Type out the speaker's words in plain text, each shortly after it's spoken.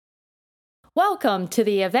Welcome to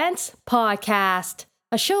the Events Podcast,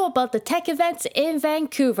 a show about the tech events in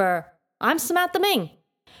Vancouver. I'm Samantha Ming.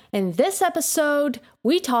 In this episode,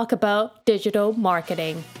 we talk about digital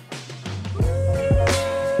marketing.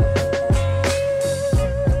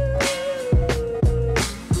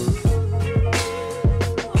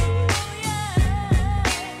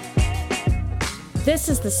 This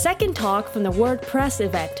is the second talk from the WordPress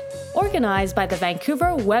event, organized by the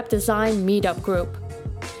Vancouver Web Design Meetup Group.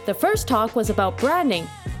 The first talk was about branding,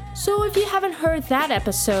 so if you haven't heard that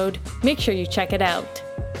episode, make sure you check it out.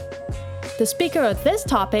 The speaker of this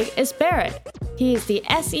topic is Barrett. He is the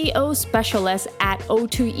SEO specialist at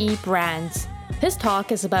O2E Brands. His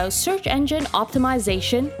talk is about search engine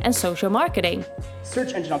optimization and social marketing.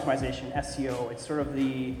 Search engine optimization, SEO, it's sort of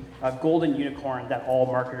the golden unicorn that all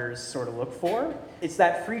marketers sort of look for. It's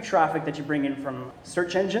that free traffic that you bring in from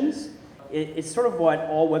search engines. It's sort of what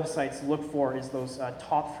all websites look for is those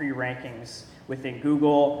top three rankings within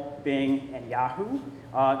Google, Bing, and Yahoo.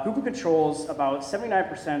 Google controls about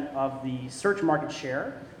 79% of the search market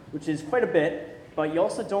share, which is quite a bit, but you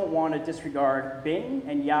also don't want to disregard Bing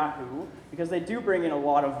and Yahoo because they do bring in a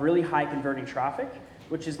lot of really high converting traffic,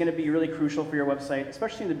 which is going to be really crucial for your website,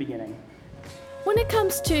 especially in the beginning. When it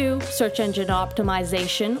comes to search engine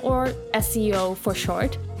optimization, or SEO for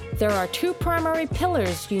short, there are two primary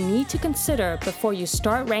pillars you need to consider before you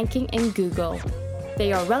start ranking in Google.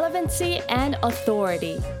 They are relevancy and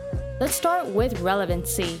authority. Let's start with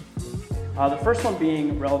relevancy. The first one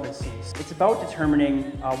being relevancy. It's about determining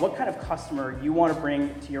what kind of customer you want to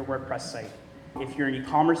bring to your WordPress site. If you're an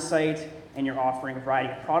e-commerce site and you're offering a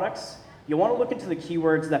variety of products, you'll want to look into the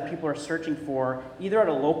keywords that people are searching for either at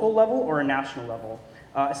a local level or a national level,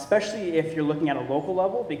 especially if you're looking at a local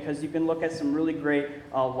level, because you can look at some really great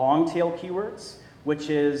long tail keywords, which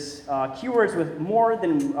is keywords with more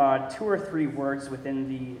than 2 or 3 words within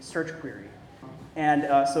the search query. And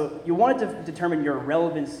so you want to determine your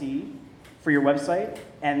relevancy for your website,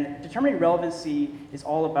 and determining relevancy is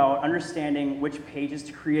all about understanding which pages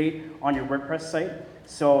to create on your WordPress site.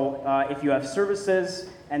 So if you have services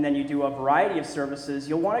and then you do a variety of services,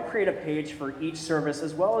 you'll want to create a page for each service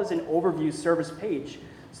as well as an overview service page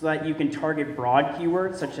so that you can target broad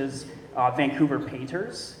keywords such as Vancouver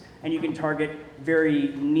painters, and you can target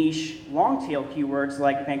very niche long tail keywords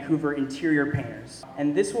like Vancouver interior painters.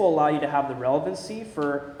 And this will allow you to have the relevancy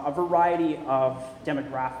for a variety of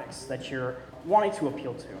demographics that you're wanting to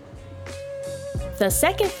appeal to. The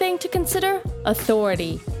second thing to consider,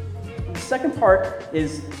 authority. The second part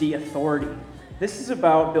is the authority. This is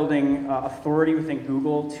about building authority within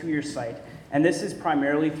Google to your site. And this is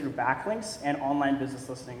primarily through backlinks and online business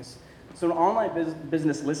listings. So an online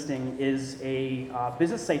business listing is a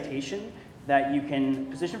business citation that you can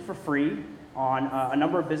position for free on a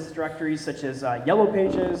number of business directories such as Yellow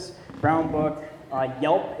Pages, Brown Book.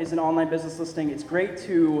 Yelp is an online business listing. It's great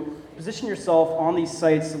to position yourself on these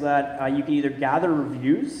sites so that you can either gather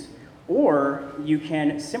reviews or you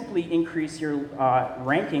can simply increase your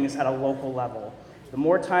rankings at a local level. The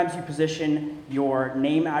more times you position your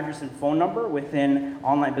name, address, and phone number within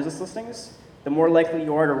online business listings, the more likely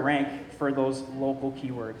you are to rank for those local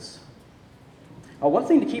keywords. One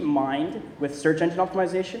thing to keep in mind with search engine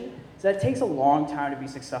optimization is that it takes a long time to be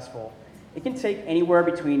successful. It can take anywhere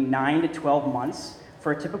between 9 to 12 months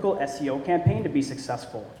for a typical SEO campaign to be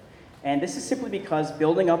successful. And this is simply because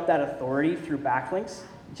building up that authority through backlinks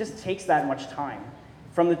just takes that much time.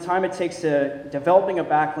 From the time it takes to developing a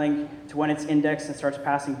backlink to when it's indexed and starts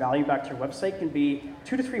passing value back to your website can be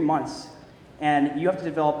 2 to 3 months. And you have to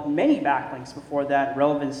develop many backlinks before that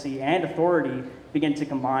relevancy and authority begin to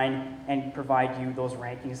combine and provide you those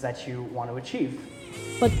rankings that you want to achieve.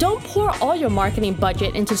 But don't pour all your marketing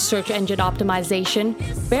budget into search engine optimization.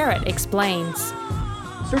 Barrett explains.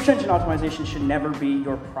 Search engine optimization should never be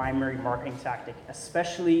your primary marketing tactic,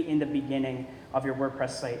 especially in the beginning of your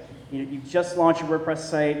WordPress site. You've just launched your WordPress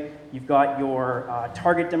site, you've got your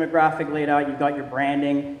target demographic laid out, you've got your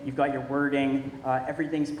branding, you've got your wording,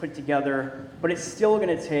 everything's put together, but it's still going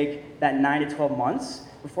to take that 9 to 12 months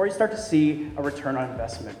before you start to see a return on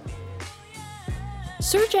investment.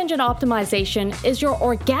 Search engine optimization is your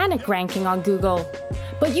organic ranking on Google,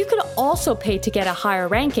 but you could also pay to get a higher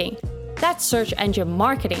ranking. That's search engine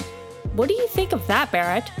marketing. What do you think of that,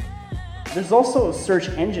 Barrett? There's also search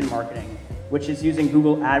engine marketing, which is using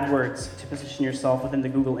Google AdWords to position yourself within the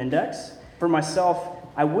Google index. For myself,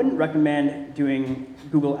 I wouldn't recommend doing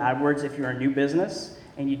Google AdWords if you're a new business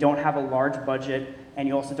and you don't have a large budget and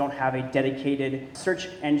you also don't have a dedicated search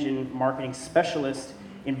engine marketing specialist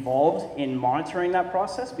involved in monitoring that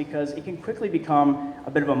process, because it can quickly become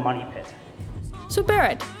a bit of a money pit. So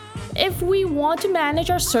Barrett, If we want to manage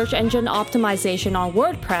our search engine optimization on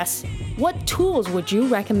WordPress, what tools would you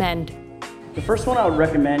recommend? The first one I would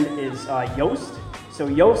recommend is Yoast. So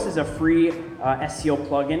Yoast is a free SEO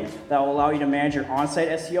plugin that will allow you to manage your on-site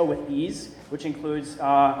SEO with ease, which includes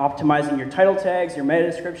optimizing your title tags, your meta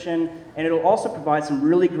description, and it'll also provide some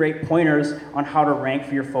really great pointers on how to rank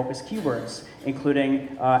for your focus keywords,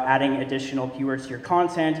 including adding additional keywords to your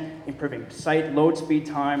content, improving site load speed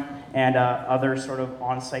time, and other sort of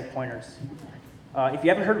on-site pointers. If you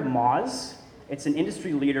haven't heard of Moz, it's an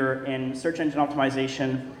industry leader in search engine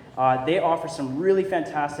optimization. They offer some really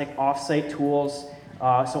fantastic off-site tools.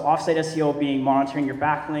 So off-site SEO being monitoring your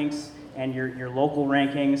backlinks and your local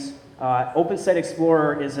rankings. Open Site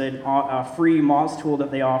Explorer is a free Moz tool that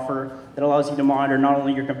they offer that allows you to monitor not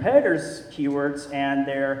only your competitors' keywords and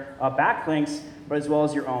their backlinks, but as well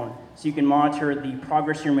as your own. So you can monitor the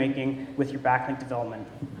progress you're making with your backlink development.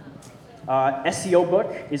 SEO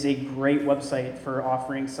Book is a great website for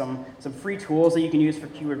offering some free tools that you can use for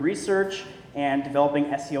keyword research and developing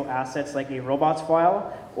SEO assets like a robots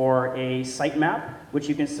file or a sitemap, which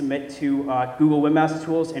you can submit to Google Webmaster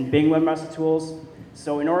Tools and Bing Webmaster Tools.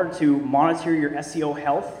 So in order to monitor your SEO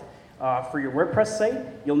health for your WordPress site,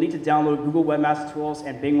 you'll need to download Google Webmaster Tools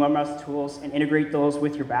and Bing Webmaster Tools and integrate those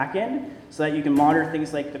with your backend so that you can monitor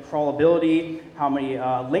things like the crawlability, how many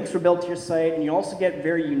links were built to your site, and you also get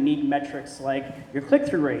very unique metrics like your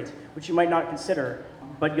click-through rate, which you might not consider.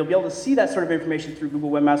 But you'll be able to see that sort of information through Google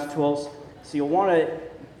Webmaster Tools. So you'll want to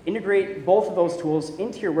integrate both of those tools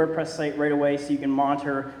into your WordPress site right away so you can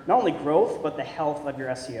monitor not only growth, but the health of your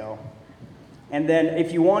SEO. And then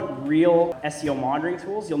if you want real SEO monitoring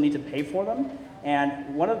tools, you'll need to pay for them.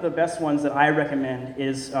 And one of the best ones that I recommend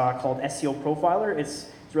is called SEO Profiler. It's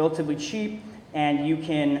relatively cheap, and you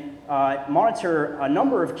can monitor a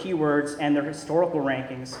number of keywords and their historical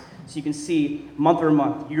rankings. So you can see month over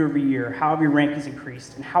month, year over year, how have your rankings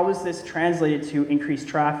increased, and how is this translated to increased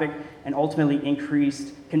traffic and ultimately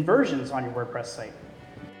increased conversions on your WordPress site.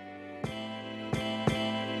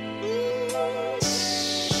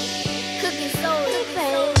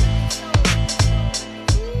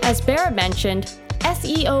 As Barrett mentioned,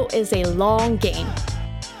 SEO is a long game.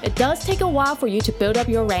 It does take a while for you to build up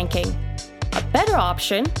your ranking. A better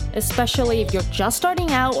option, especially if you're just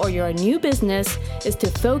starting out or you're a new business, is to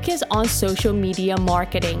focus on social media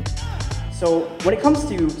marketing. So when it comes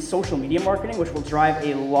to social media marketing, which will drive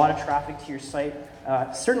a lot of traffic to your site,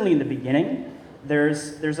 certainly in the beginning,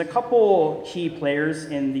 there's a couple key players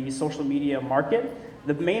in the social media market,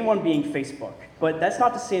 the main one being Facebook. But that's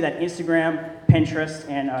not to say that Instagram, Pinterest,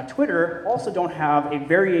 and Twitter also don't have a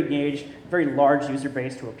very engaged, very large user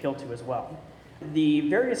base to appeal to as well. The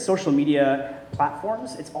various social media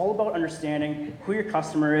platforms, it's all about understanding who your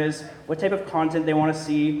customer is, what type of content they want to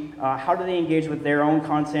see, how do they engage with their own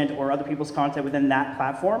content or other people's content within that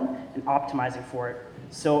platform, and optimizing for it.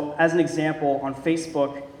 So as an example, on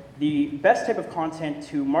Facebook, the best type of content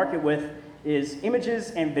to market with is images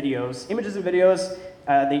and videos. Images and videos,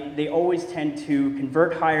 they always tend to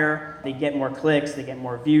convert higher, they get more clicks, they get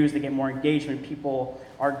more views, they get more engagement. People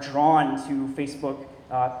are drawn to Facebook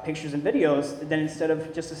pictures and videos than instead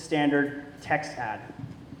of just a standard text ad.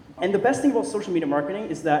 And the best thing about social media marketing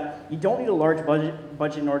is that you don't need a large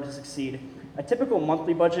budget in order to succeed. A typical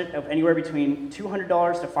monthly budget of anywhere between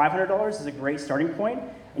 $200 to $500 is a great starting point,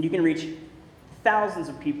 and you can reach thousands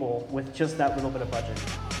of people with just that little bit of budget.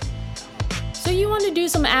 So you want to do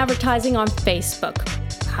some advertising on Facebook.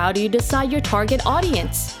 How do you decide your target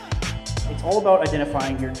audience? It's all about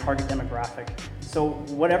identifying your target demographic. So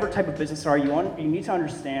whatever type of business are you on, you need to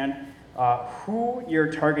understand who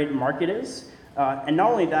your target market is. And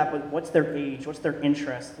not only that, but what's their age, what's their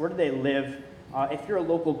interest, where do they live? If you're a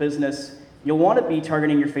local business, you'll want to be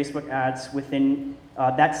targeting your Facebook ads within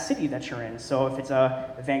that city that you're in. So if it's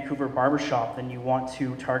a Vancouver barbershop, then you want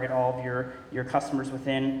to target all of your customers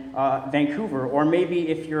within Vancouver. Or maybe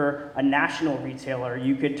if you're a national retailer,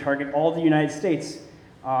 you could target all the United States.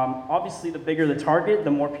 Obviously, the bigger the target,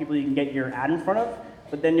 the more people you can get your ad in front of,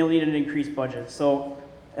 but then you'll need an increased budget. So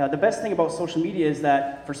the best thing about social media is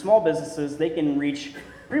that for small businesses, they can reach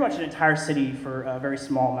pretty much an entire city for a very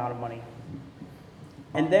small amount of money.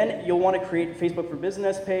 And then you'll want to create a Facebook for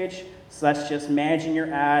Business page. So that's just managing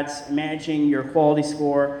your ads, managing your quality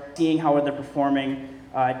score, seeing how they're performing,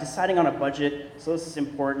 deciding on a budget. So this is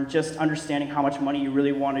important, just understanding how much money you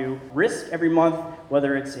really want to risk every month,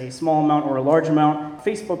 whether it's a small amount or a large amount.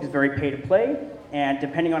 Facebook is very pay to play, and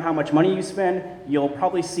depending on how much money you spend, you'll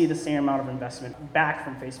probably see the same amount of investment back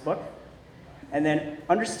from Facebook. And then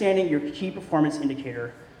understanding your key performance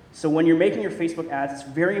indicator. So when you're making your Facebook ads, it's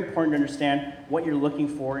very important to understand what you're looking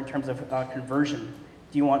for in terms of conversion.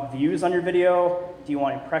 Do you want views on your video? Do you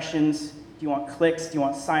want impressions? Do you want clicks? Do you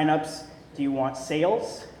want signups? Do you want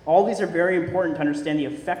sales? All these are very important to understand the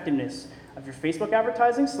effectiveness of your Facebook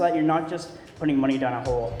advertising so that you're not just putting money down a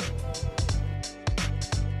hole.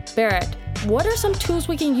 Barrett, what are some tools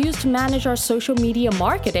we can use to manage our social media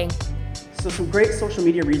marketing? So some great social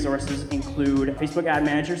media resources include Facebook Ad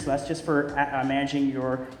Manager, so that's just for managing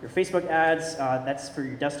your Facebook ads. That's for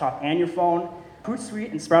your desktop and your phone. Hootsuite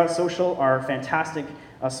and Sprout Social are fantastic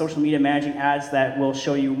social media managing ads that will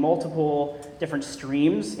show you multiple different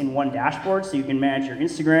streams in one dashboard. So you can manage your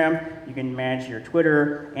Instagram, you can manage your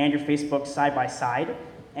Twitter, and your Facebook side by side.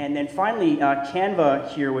 And then finally, Canva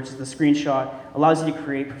here, which is the screenshot, allows you to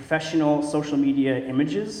create professional social media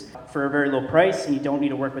images for a very low price, and you don't need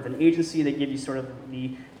to work with an agency. They give you sort of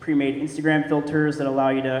the pre-made Instagram filters that allow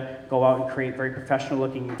you to go out and create very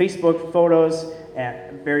professional-looking Facebook photos,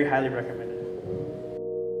 and very highly recommended.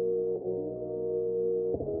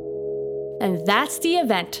 And that's the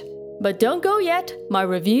event. But don't go yet, my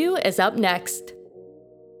review is up next.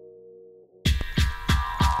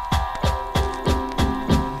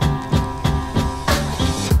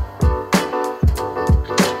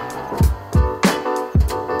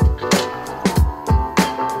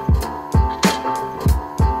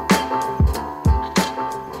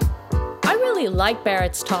 I like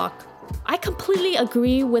Barrett's talk. I completely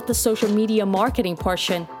agree with the social media marketing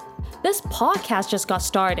portion. This podcast just got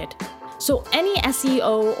started, so any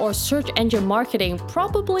SEO or search engine marketing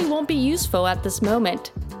probably won't be useful at this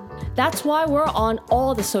moment. That's why we're on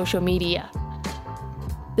all the social media.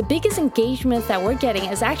 The biggest engagement that we're getting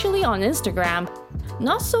is actually on Instagram,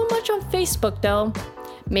 not so much on Facebook though.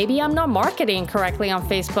 Maybe I'm not marketing correctly on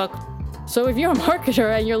Facebook. So if you're a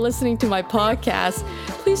marketer and you're listening to my podcast,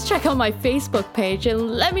 please check out my Facebook page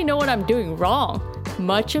and let me know what I'm doing wrong.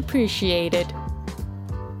 Much appreciated.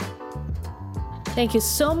 Thank you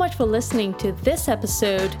so much for listening to this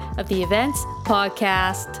episode of the Events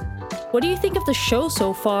Podcast. What do you think of the show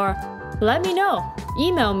so far? Let me know.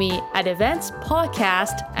 Email me at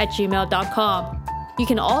eventspodcast@gmail.com. You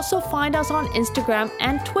can also find us on Instagram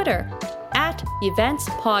and Twitter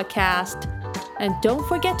 @eventspodcast. And don't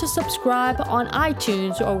forget to subscribe on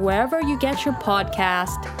iTunes or wherever you get your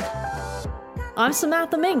podcast. I'm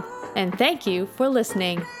Samantha Ming, and thank you for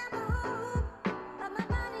listening.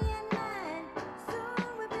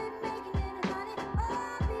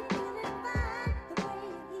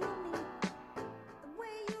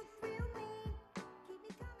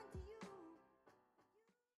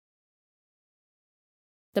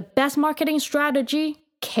 The best marketing strategy?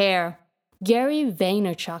 Care. Gary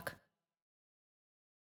Vaynerchuk.